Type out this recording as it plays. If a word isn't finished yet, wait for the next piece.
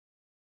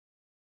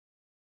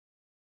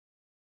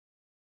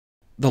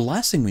The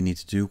last thing we need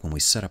to do when we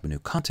set up a new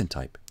content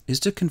type is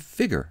to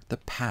configure the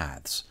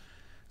paths.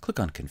 Click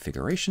on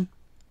Configuration.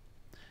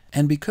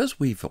 And because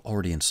we've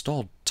already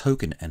installed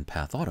Token and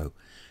Pathauto,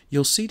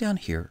 you'll see down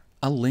here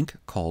a link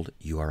called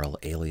URL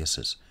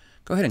aliases.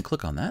 Go ahead and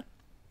click on that.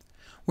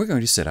 We're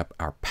going to set up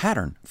our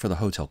pattern for the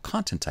hotel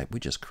content type we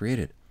just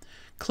created.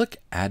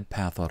 Click Add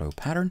Pathauto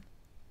Pattern.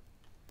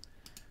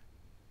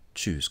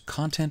 Choose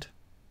Content.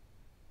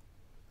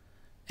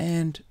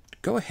 And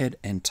go ahead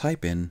and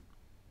type in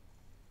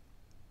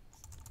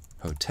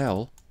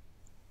hotel.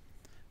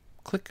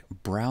 Click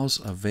Browse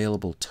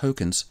Available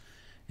Tokens.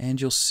 And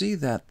you'll see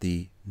that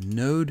the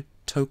node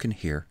token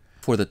here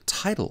for the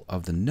title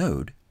of the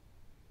node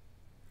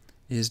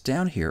is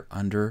down here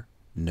under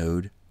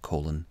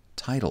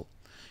node:title.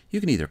 You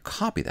can either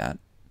copy that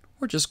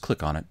or just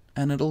click on it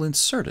and it'll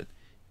insert it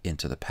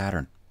into the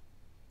pattern.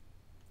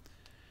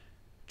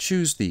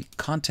 Choose the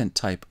content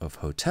type of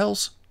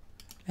hotels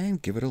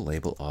and give it a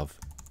label of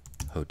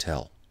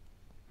hotel.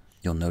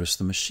 You'll notice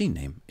the machine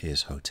name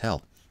is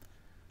hotel.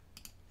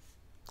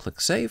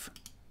 Click Save.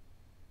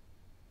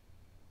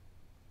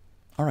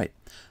 All right,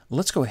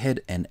 let's go ahead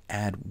and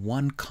add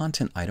one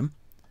content item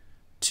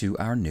to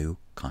our new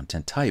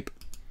content type.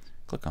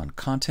 Click on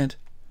Content,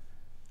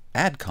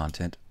 Add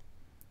Content,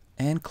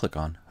 and click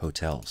on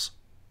Hotels.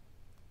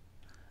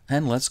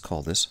 And let's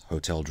call this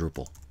Hotel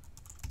Drupal.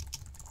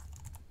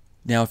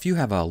 Now, if you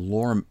have a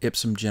lorem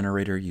ipsum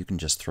generator, you can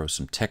just throw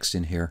some text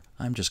in here.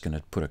 I'm just going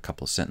to put a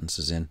couple of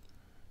sentences in.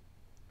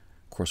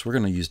 Of course, we're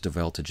going to use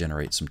Devel to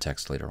generate some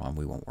text later on.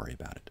 We won't worry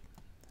about it.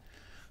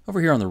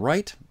 Over here on the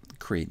right,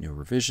 Create New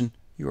Revision,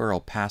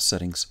 URL path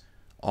settings,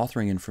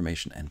 authoring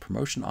information, and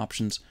promotion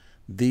options.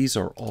 These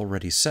are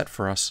already set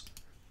for us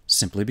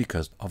simply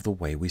because of the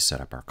way we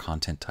set up our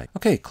content type.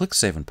 Okay, click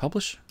Save and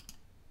Publish.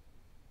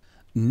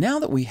 Now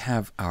that we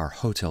have our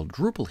Hotel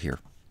Drupal here,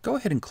 go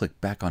ahead and click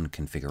back on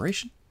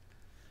Configuration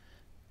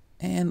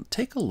and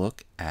take a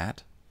look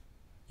at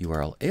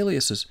URL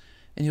aliases,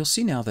 and you'll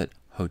see now that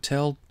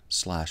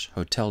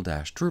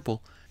hotel/hotel-Drupal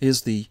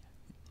is the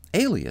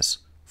alias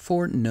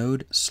for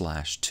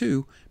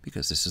node/2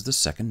 because this is the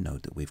second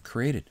node that we've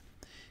created.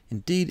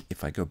 Indeed,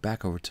 if I go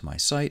back over to my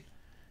site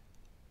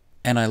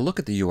and I look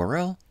at the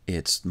URL,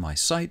 it's my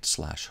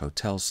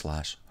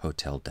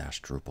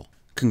site/hotel/hotel-Drupal.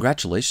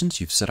 Congratulations,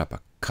 you've set up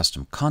a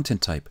custom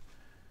content type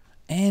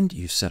and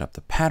you've set up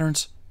the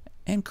patterns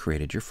and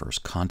created your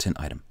first content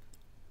item.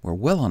 We're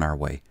well on our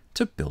way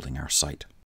to building our site.